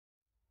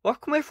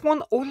Welcome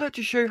everyone, I would like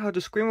to show you how to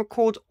screen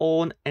record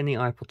on any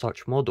iPod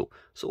Touch model.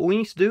 So all you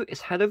need to do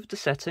is head over to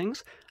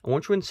settings, and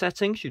once you're in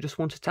settings you just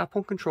want to tap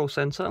on Control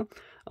Center,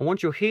 and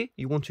once you're here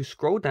you want to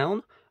scroll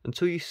down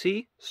until you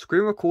see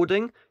screen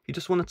recording. You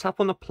just want to tap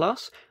on the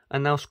plus,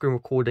 and now screen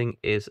recording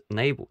is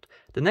enabled.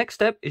 The next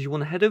step is you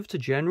want to head over to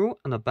General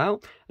and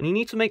About, and you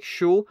need to make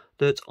sure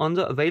that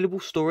under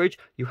available storage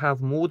you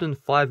have more than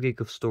 5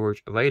 gig of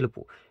storage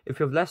available. If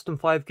you have less than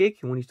 5 gig,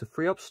 you will need to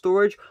free up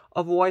storage,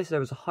 otherwise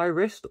there is a high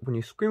risk that when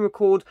you screen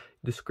record,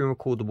 the screen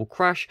recorder will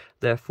crash,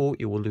 therefore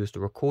you will lose the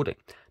recording.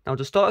 Now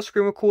to start a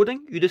screen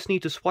recording, you just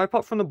need to swipe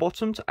up from the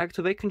bottom to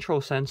activate Control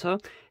Center.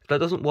 If that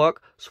doesn't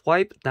work,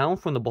 swipe down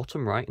from the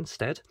bottom right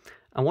instead.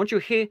 And once you're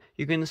here,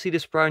 you're going to see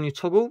this brand new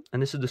toggle,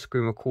 and this is the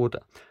screen recorder.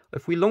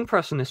 If we long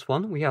press on this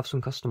one, we have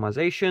some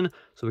customization,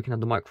 so we can have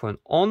the microphone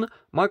on.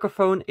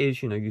 Microphone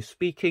is, you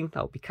speaking,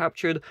 that will be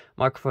captured.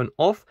 Microphone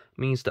off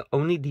means that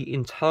only the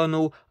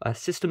internal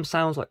system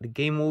sounds like the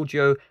game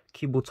audio,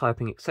 keyboard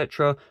typing,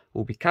 etc.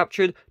 will be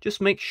captured.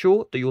 Just make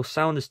sure that your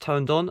sound is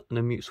turned on and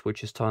the mute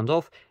switch is turned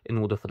off in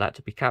order for that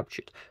to be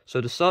captured. So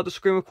to start the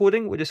screen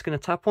recording, we're just going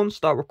to tap on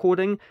Start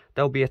Recording.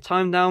 There will be a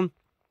time down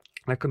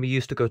that can be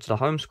used to go to the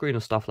home screen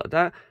or stuff like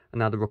that, and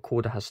now the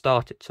recorder has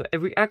started. So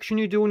every action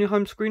you do on your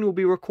home screen will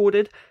be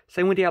recorded,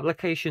 same with the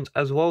applications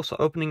as well. So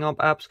opening up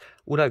apps,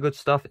 all that good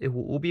stuff, it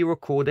will all be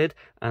recorded.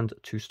 And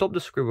to stop the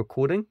screen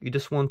recording, you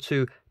just want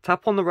to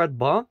tap on the red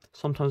bar.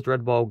 Sometimes the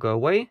red bar will go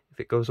away. If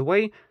it goes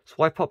away,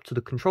 swipe up to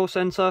the Control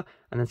Center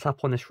and then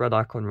tap on this red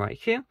icon right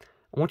here.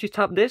 And once you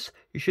tap this,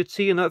 you should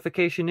see a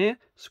notification here,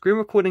 screen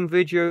recording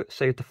video,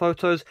 save the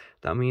photos.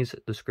 That means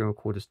the screen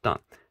recorder is done.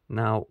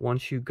 Now,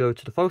 once you go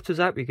to the Photos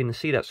app, you're going to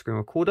see that screen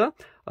recorder.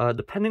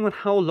 Depending on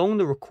how long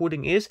the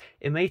recording is,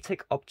 it may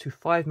take up to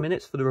 5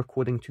 minutes for the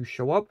recording to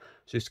show up.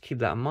 So just keep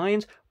that in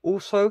mind.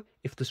 Also,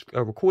 if the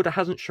recorder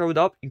hasn't showed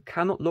up, you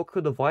cannot lock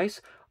your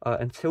device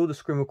until the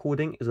screen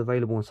recording is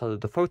available inside of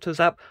the Photos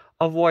app.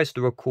 Otherwise,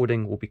 the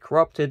recording will be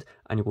corrupted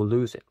and you will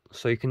lose it.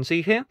 So you can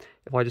see here,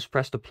 if I just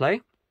press the play,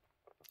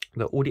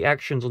 that all the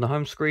actions on the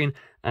home screen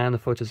and the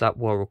Photos app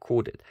were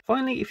recorded.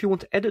 Finally, if you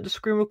want to edit the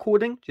screen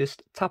recording,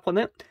 just tap on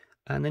it.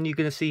 And then you're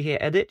going to see here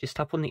edit, just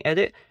tap on the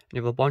edit, and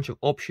you have a bunch of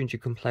options you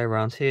can play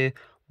around here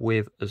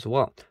with as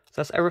well. So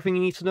that's everything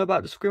you need to know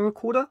about the screen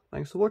recorder.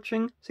 Thanks for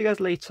watching. See you guys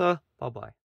later. Bye bye.